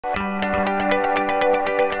Hi,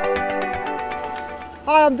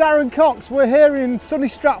 I'm Darren Cox. We're here in sunny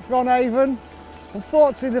Stratford-on-Avon.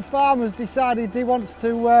 Unfortunately, the farmer's decided he wants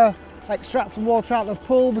to extract some water out of the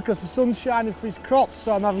pool because the sun's shining for his crops,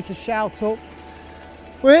 so I'm having to shout up.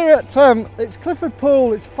 We're here at it's Clifford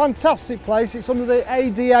Pool. It's a fantastic place. It's under the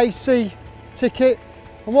ADAC ticket.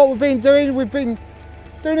 And what we've been doing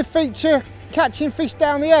a feature catching fish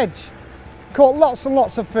down the edge. Caught lots and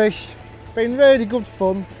lots of fish. Been really good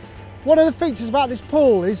fun. One of the features about this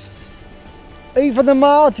pool is even the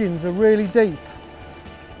margins are really deep.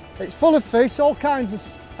 It's full of fish, all kinds of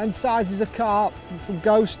and sizes of carp, from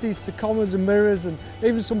ghosties to commons and mirrors, and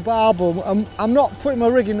even some barbel. I'm not putting my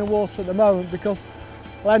rig in the water at the moment because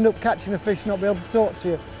I'll end up catching a fish and not be able to talk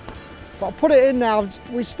to you. But I'll put it in now.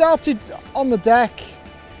 We started on the deck,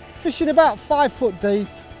 fishing about 5 foot deep,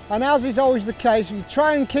 and as is always the case, if you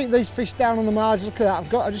try and keep these fish down on the margins, look at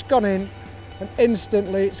that, I've just gone in and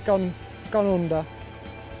instantly it's gone under.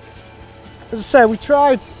 As I say, we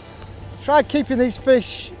tried keeping these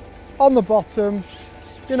fish on the bottom,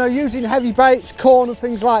 you know, using heavy baits, corn and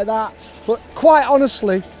things like that. But quite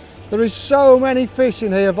honestly, there is so many fish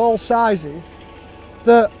in here of all sizes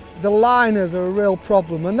that the liners are a real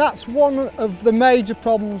problem. And that's one of the major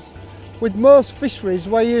problems with most fisheries,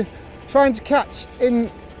 where you're trying to catch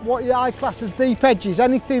in what I class as deep edges,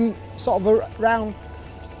 anything sort of around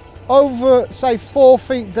over, say, 4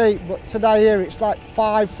 feet deep, but today here it's like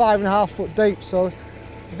 5.5 foot deep, so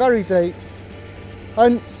very deep.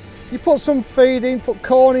 And you put some feed in, put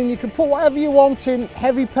corn in, you can put whatever you want in,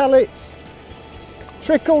 heavy pellets,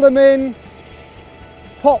 trickle them in,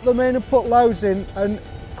 pot them in and put loads in, and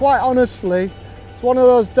quite honestly, it's one of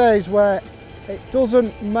those days where it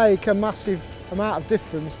doesn't make a massive amount of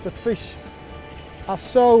difference. The fish are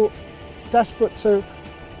so desperate to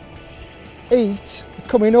eat,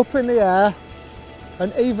 coming up in the air,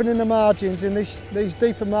 and even in the margins, in these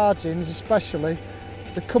deeper margins especially,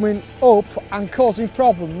 they're coming up and causing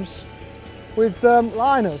problems with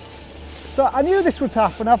liners. So I knew this would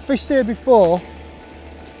happen. I've fished here before,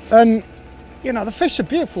 and you know, the fish are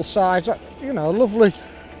beautiful size, you know, lovely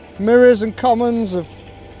mirrors and commons of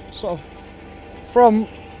sort of from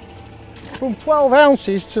 12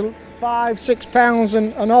 ounces to 5-6 pounds,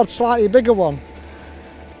 and an odd slightly bigger one.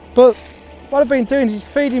 But what I've been doing is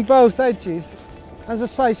feeding both edges. As I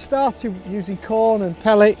say, started using corn and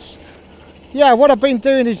pellets. Yeah, what I've been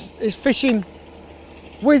doing is fishing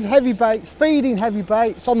with heavy baits, feeding heavy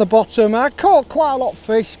baits on the bottom. I caught quite a lot of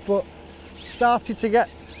fish, but started to get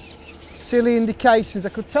silly indications. I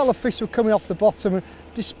could tell the fish were coming off the bottom, and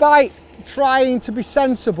despite trying to be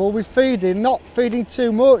sensible with feeding, not feeding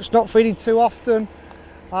too much, not feeding too often,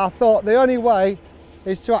 I thought the only way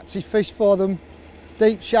is to actually fish for them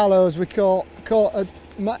deep shallows. We caught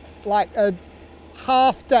like a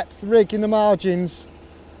half depth rig in the margins,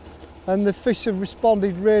 and the fish have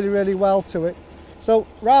responded really, really well to it. So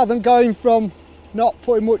rather than going from not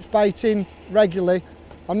putting much bait in regularly,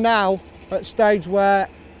 I'm now at a stage where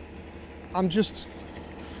I'm just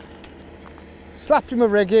slapping my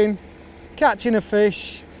rig in, catching a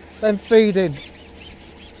fish, then feeding.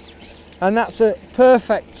 And that's a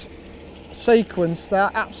perfect sequence. They're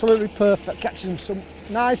absolutely perfect, catching some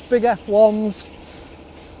nice big F1s.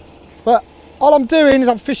 But all I'm doing is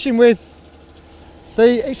I'm fishing with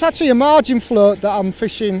it's actually a margin float that I'm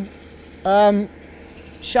fishing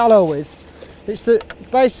shallow with. It's the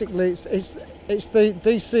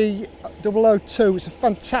DC 002. It's a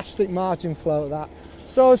fantastic margin float, that,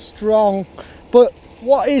 so strong. But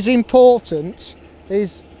what is important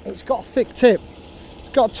is it's got a thick tip. It's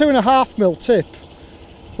got a 2.5mm tip,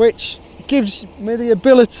 which gives me the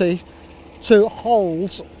ability to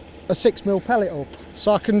hold a 6mm pellet up.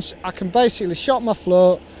 So I can basically shot my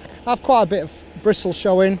float, have quite a bit of bristle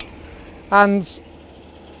showing, and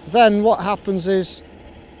then what happens is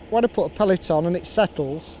when I put a pellet on and it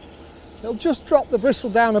settles, it'll just drop the bristle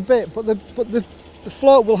down a bit, but the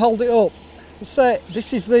float will hold it up. To say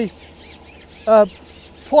this is the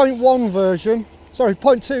 0.1 version, sorry,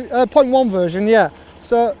 0.1 version, yeah.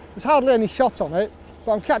 So there's hardly any shot on it,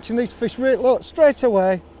 but I'm catching these fish look, straight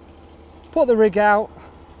away, put the rig out,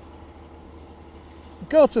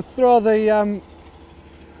 go to throw the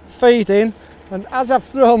feed in, and as I've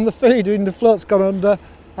thrown the feed in, the float's gone under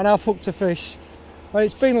and I've hooked a fish. And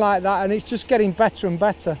it's been like that, and it's just getting better and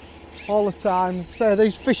better all the time. So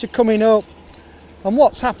these fish are coming up, and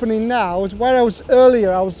what's happening now is where I was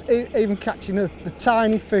earlier, I was even catching the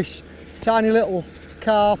tiny fish, tiny little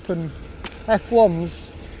carp and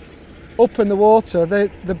F1s up in the water.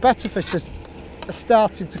 The better fish are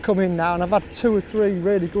starting to come in now, and I've had 2 or 3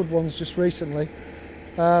 really good ones just recently.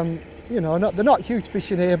 you know, they're not huge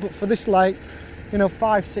fish in here, but for this lake, you know,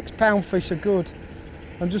 5-6 pound fish are good,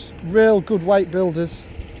 and just real good weight builders.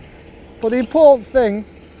 But the important thing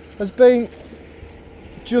has been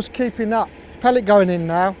just keeping that pellet going in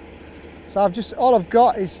now. So all I've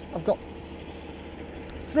got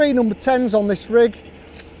 3 number 10s on this rig,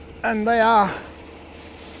 and they are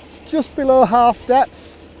just below half depth.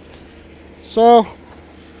 So,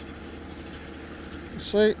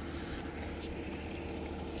 see,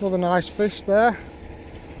 another nice fish there,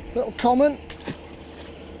 little common,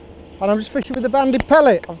 and I'm just fishing with a banded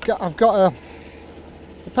pellet. I've got a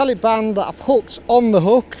pellet band that I've hooked on the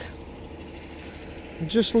hook, and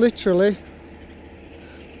just literally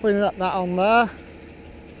putting that on there,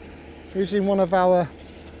 using one of our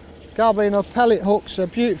Garbino pellet hooks. They're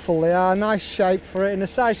beautiful, they are, nice shape for it, in a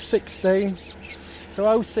size 16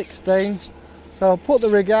 to 016. So I'll put the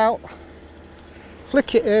rig out,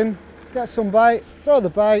 flick it in, get some bait, throw the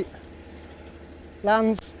bait,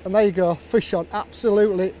 lands, and there you go, fish on,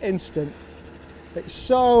 absolutely instant. It's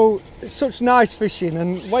such nice fishing,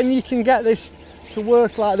 and when you can get this to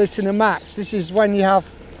work like this in a max, this is when you have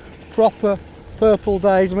proper purple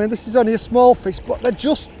days. I mean, this is only a small fish, but they're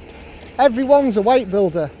just, everyone's a weight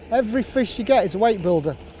builder. Every fish you get is a weight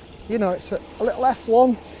builder. You know, it's a little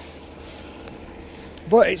F1,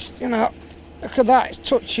 but it's, you know, look at that, it's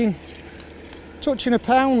touching a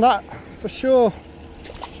pound, that for sure.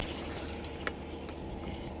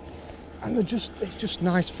 And it's just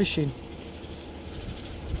nice fishing.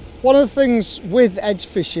 One of the things with edge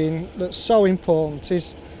fishing that's so important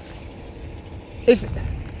is if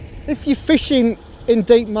you're fishing in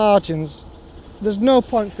deep margins, there's no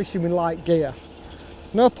point fishing with light gear.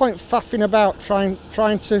 There's no point faffing about trying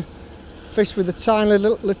to fish with a tiny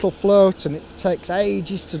little float, and it takes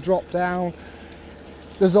ages to drop down.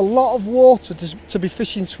 There's a lot of water to be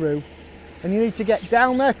fishing through, and you need to get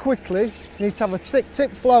down there quickly. You need to have a thick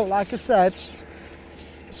tip float, like I said,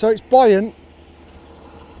 so it's buoyant,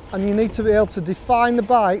 and you need to be able to define the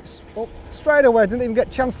bites. Oh, straight away, didn't even get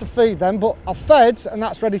a chance to feed them, but I've fed, and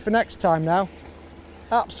that's ready for next time now.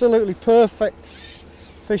 Absolutely perfect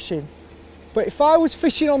fishing. But if I was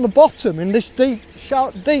fishing on the bottom in this deep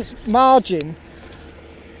margin,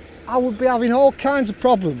 I would be having all kinds of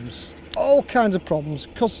problems,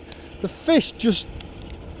 because the fish just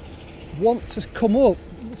want to come up.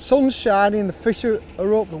 The sun's shining, the fish are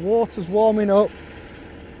up, the water's warming up,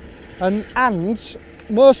 and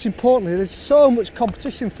most importantly, there's so much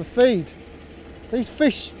competition for feed. These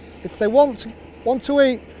fish, if they want to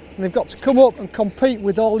eat, and they've got to come up and compete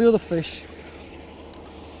with all the other fish.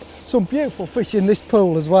 Some beautiful fish in this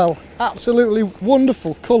pool as well, absolutely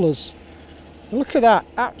wonderful colours. Look at that,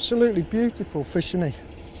 absolutely beautiful fish, isn't he?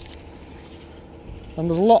 And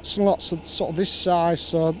there's lots and lots of sort of this size,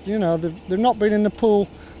 so you know, they've not been in the pool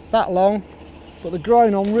that long, but they're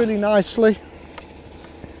growing on really nicely,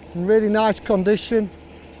 in really nice condition.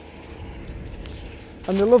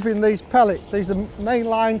 And they're loving these pellets. These are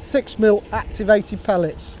mainline 6mm activated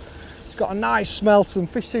pellets. It's got a nice smell to them.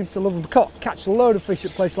 Fish seem to love them. Catch a load of fish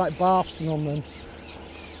at places like Barston on them.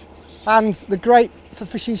 And they're great for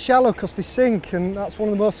fishing shallow because they sink, and that's one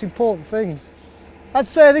of the most important things. I'd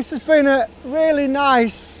say this has been a really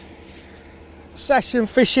nice session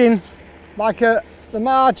fishing, like the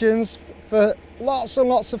margins for lots and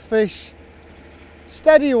lots of fish.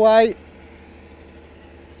 Steady away,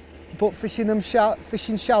 but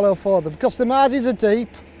fishing shallow for them because the margins are deep.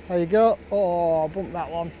 There you go. Oh, I bumped that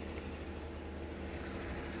one.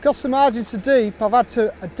 Because the margins are deep, I've had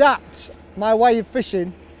to adapt my way of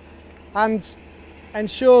fishing and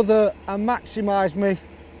ensure that I maximise my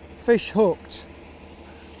fish hooked.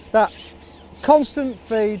 It's that constant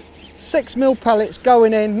feed, 6mm pellets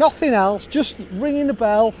going in, nothing else, just ringing the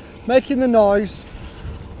bell, making the noise.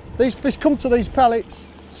 These fish come to these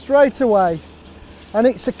pellets straight away, and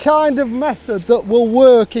it's the kind of method that will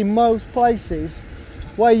work in most places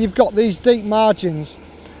where you've got these deep margins.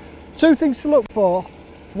 Two things to look for: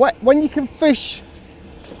 when you can fish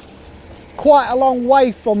quite a long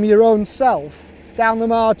way from your own self down the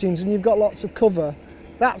margins and you've got lots of cover,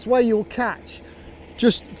 that's where you'll catch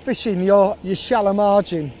just fishing your shallow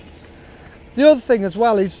margin. The other thing as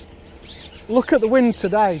well is, look at the wind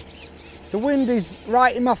today. The wind is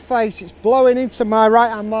right in my face, it's blowing into my right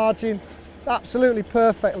hand margin. It's absolutely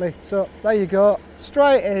perfectly. So there you go,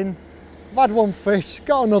 straight in. I've had one fish,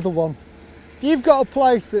 got another one. If you've got a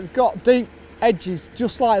place that's got deep edges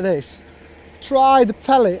just like this, try the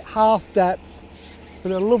pellet half depth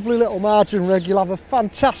with a lovely little margin rig. You'll have a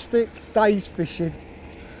fantastic day's fishing.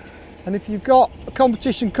 And if you've got a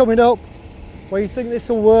competition coming up where you think this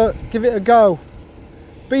will work, give it a go.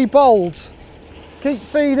 Be bold. Keep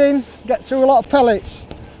feeding, get through a lot of pellets,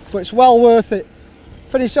 but it's well worth it.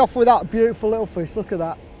 Finish off with that beautiful little fish, look at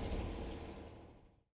that.